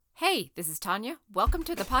Hey, this is Tanya. Welcome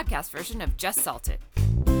to the podcast version of Just Salted.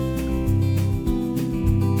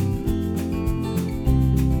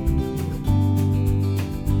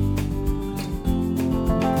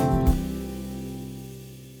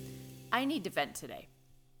 I need to vent today.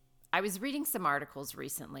 I was reading some articles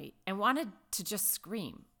recently and wanted to just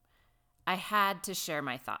scream. I had to share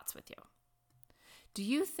my thoughts with you. Do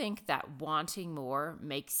you think that wanting more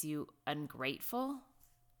makes you ungrateful?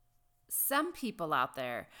 Some people out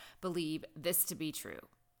there believe this to be true.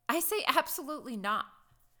 I say absolutely not.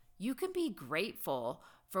 You can be grateful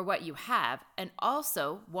for what you have and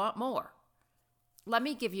also want more. Let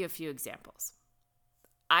me give you a few examples.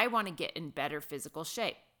 I want to get in better physical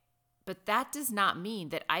shape, but that does not mean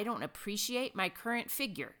that I don't appreciate my current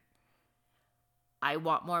figure. I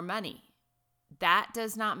want more money. That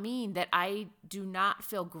does not mean that I do not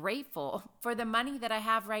feel grateful for the money that I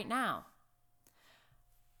have right now.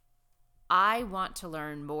 I want to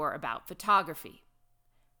learn more about photography.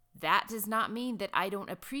 That does not mean that I don't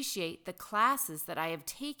appreciate the classes that I have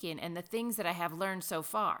taken and the things that I have learned so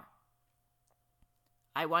far.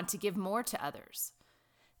 I want to give more to others.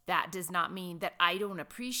 That does not mean that I don't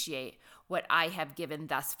appreciate what I have given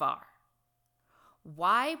thus far.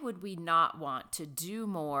 Why would we not want to do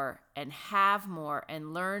more and have more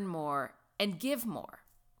and learn more and give more?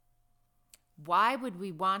 Why would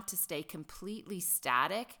we want to stay completely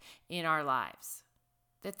static in our lives?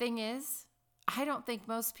 The thing is, I don't think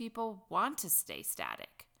most people want to stay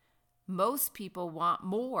static. Most people want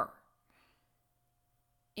more.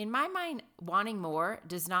 In my mind, wanting more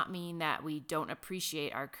does not mean that we don't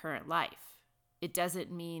appreciate our current life. It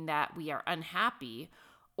doesn't mean that we are unhappy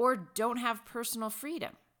or don't have personal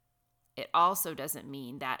freedom. It also doesn't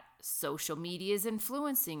mean that social media is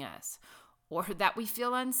influencing us, or that we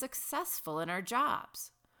feel unsuccessful in our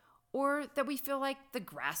jobs, or that we feel like the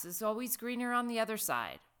grass is always greener on the other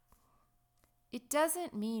side. It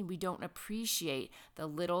doesn't mean we don't appreciate the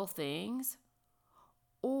little things,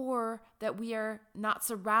 or that we are not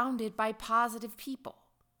surrounded by positive people.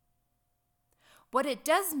 What it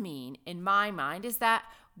does mean, in my mind, is that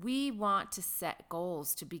we want to set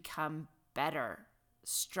goals to become better,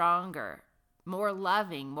 stronger, more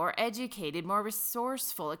loving, more educated, more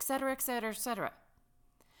resourceful, etc., etc., etc.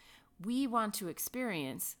 We want to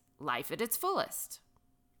experience life at its fullest.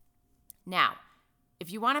 Now,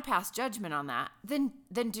 if you want to pass judgment on that, then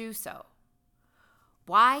do so.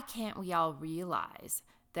 Why can't we all realize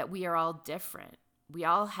that we are all different? We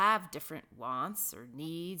all have different wants or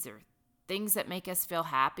needs or things that make us feel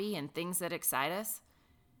happy and things that excite us.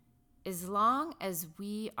 As long as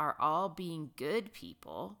we are all being good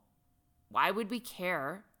people, why would we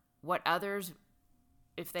care what others,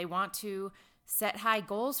 if they want to set high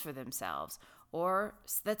goals for themselves, or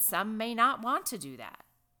that some may not want to do that?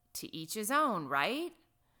 To each his own, right?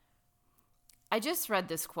 I just read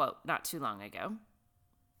this quote not too long ago.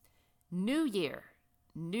 New year,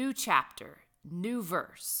 new chapter, new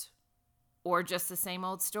verse, or just the same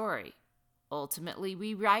old story. Ultimately,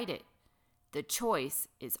 we write it. The choice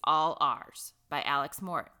is all ours, by Alex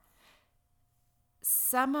Mort.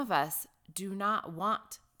 Some of us do not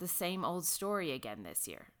want the same old story again this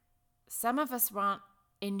year. Some of us want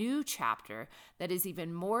a new chapter that is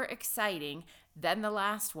even more exciting than the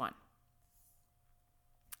last one.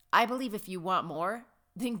 I believe if you want more,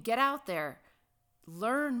 then get out there,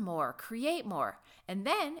 learn more, create more, and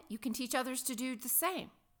then you can teach others to do the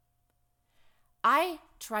same. I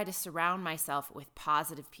try to surround myself with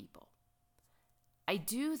positive people. I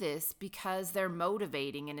do this because they're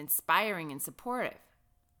motivating and inspiring and supportive.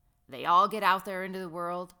 They all get out there into the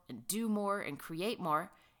world and do more and create more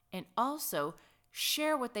and also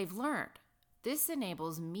share what they've learned. This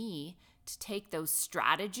enables me to take those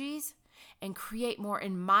strategies and create more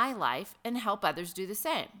in my life and help others do the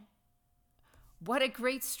same. What a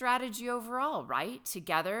great strategy overall, right?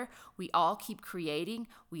 Together, we all keep creating,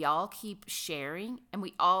 we all keep sharing, and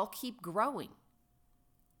we all keep growing.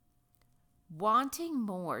 Wanting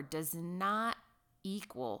more does not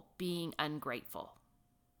equal being ungrateful.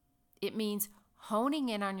 It means honing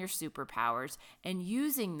in on your superpowers and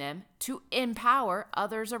using them to empower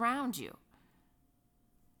others around you.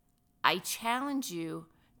 I challenge you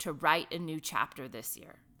to write a new chapter this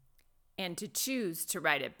year and to choose to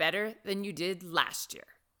write it better than you did last year.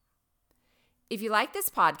 If you like this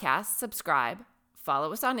podcast, subscribe,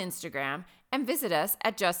 follow us on Instagram, and visit us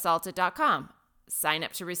at justsalted.com. Sign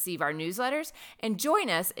up to receive our newsletters and join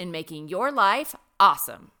us in making your life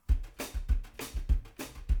awesome.